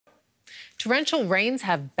Torrential rains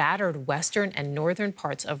have battered western and northern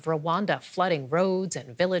parts of Rwanda, flooding roads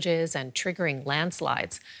and villages and triggering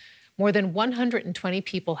landslides. More than 120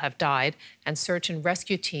 people have died, and search and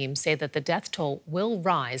rescue teams say that the death toll will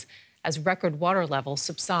rise as record water levels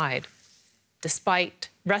subside. Despite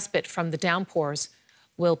respite from the downpours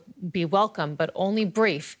will be welcome, but only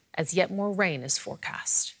brief, as yet more rain is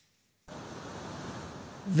forecast.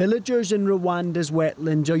 Villagers in Rwanda's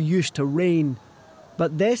wetlands are used to rain,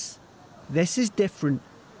 but this is different.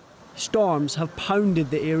 Storms have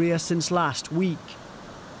pounded the area since last week,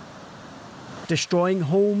 destroying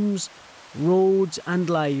homes, roads and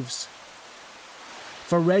lives.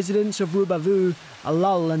 For residents of Rubavu, a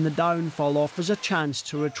lull in the downfall offers a chance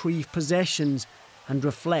to retrieve possessions and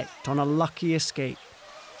reflect on a lucky escape.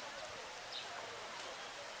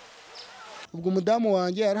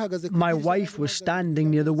 My wife was standing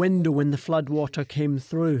near the window when the floodwater came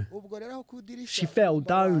through. She fell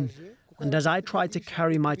down, and as I tried to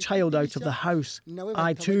carry my child out of the house,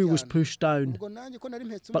 I too was pushed down.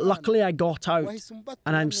 But luckily I got out,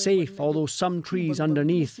 and I'm safe, although some trees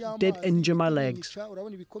underneath did injure my legs.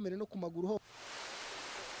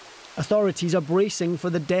 Authorities are bracing for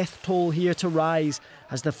the death toll here to rise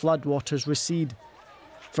as the floodwaters recede.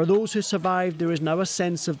 For those who survived, there is now a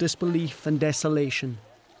sense of disbelief and desolation.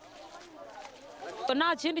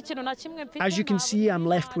 As you can see, I'm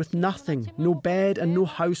left with nothing, no bed and no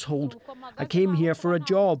household. I came here for a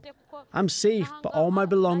job. I'm safe, but all my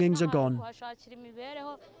belongings are gone.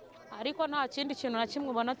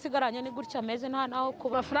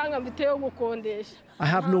 I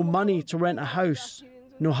have no money to rent a house,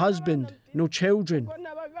 no husband, no children.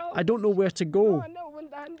 I don't know where to go.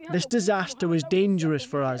 This disaster is dangerous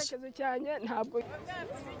for us.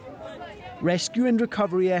 Rescue and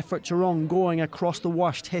recovery efforts are ongoing across the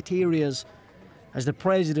worst-hit areas as the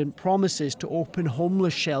President promises to open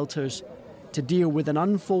homeless shelters to deal with an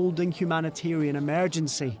unfolding humanitarian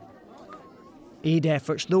emergency. Aid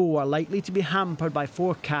efforts, though, are likely to be hampered by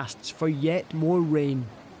forecasts for yet more rain.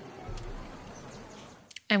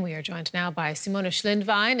 And we are joined now by Simona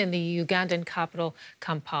Schlindwein in the Ugandan capital,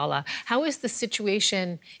 Kampala. How is the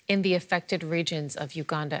situation in the affected regions of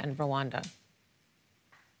Uganda and Rwanda?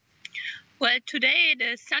 Well, today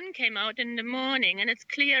the sun came out in the morning and it's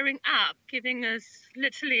clearing up, giving us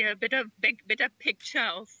literally a bit of picture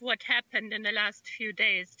of what happened in the last few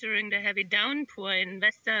days during the heavy downpour in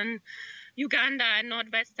western Uganda and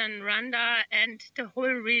northwestern Rwanda, and the whole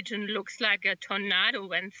region looks like a tornado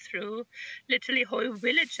went through. Literally whole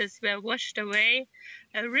villages were washed away.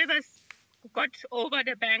 Rivers got over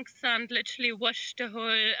the banks and literally washed the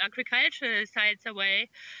whole agricultural sites away.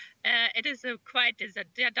 It is a quite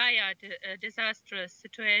dire, disastrous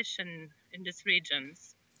situation in these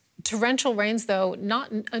regions. Torrential rains, though,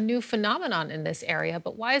 not a new phenomenon in this area,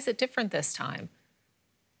 but why is it different this time?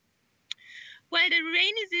 Well, the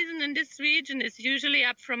rainy season in this region is usually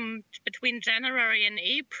up from between January and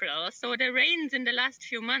April. So the rains in the last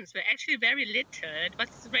few months were actually very little. It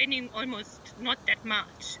was raining almost not that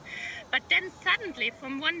much. But then suddenly,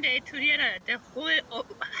 from one day to the other, the whole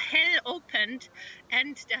hell opened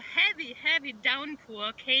and the heavy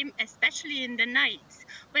downpour came, especially in the nights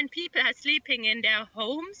when people are sleeping in their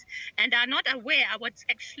homes and are not aware of what's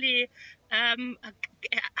actually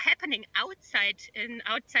happening outside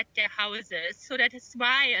their houses. So that is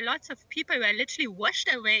why lots of people were literally washed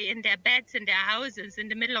away in their beds in their houses in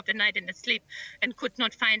the middle of the night in the sleep and could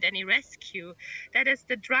not find any rescue. That is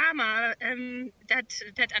the drama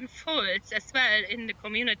that unfolds as well in the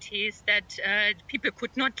communities, that people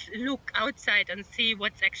could not look outside and see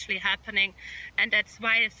what's actually happening, and that's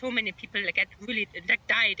why so many people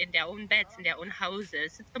died in their own beds in their own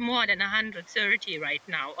houses. It's more than 130 right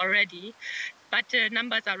now already. But the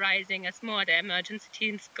numbers are rising as more the emergency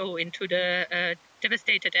teams go into the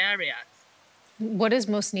devastated areas. What is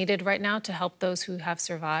most needed right now to help those who have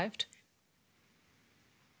survived?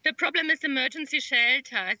 The problem is emergency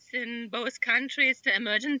shelters in both countries. The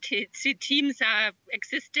emergency teams are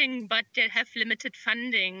existing, but they have limited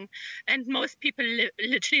funding. And most people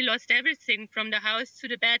literally lost everything, from the house to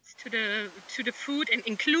the beds to the food, and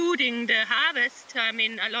including the harvest. I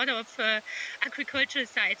mean, a lot of agricultural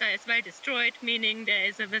sites are as well destroyed, meaning there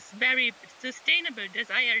is a very sustainable,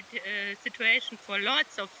 desired situation for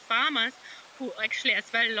lots of farmers who actually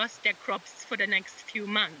as well lost their crops for the next few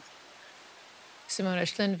months. Simona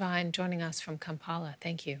Schlindwein joining us from Kampala.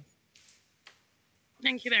 Thank you.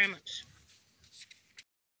 Thank you very much.